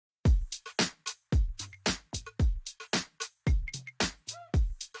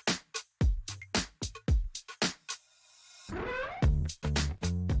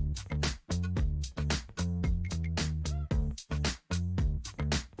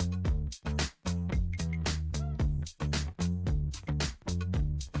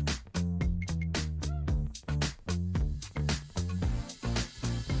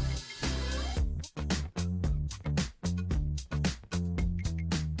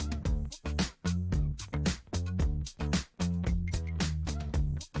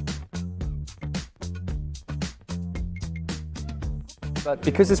But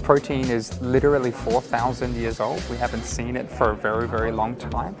because this protein is literally 4,000 years old, we haven't seen it for a very, very long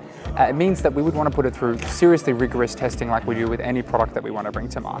time. It means that we would want to put it through seriously rigorous testing like we do with any product that we want to bring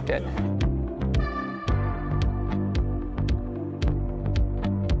to market.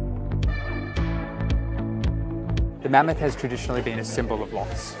 The mammoth has traditionally been a symbol of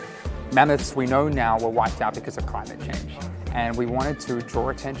loss. Mammoths, we know now, were wiped out because of climate change. And we wanted to draw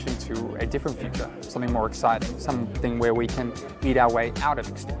attention to a different future, something more exciting, something where we can eat our way out of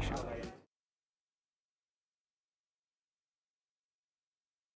extinction.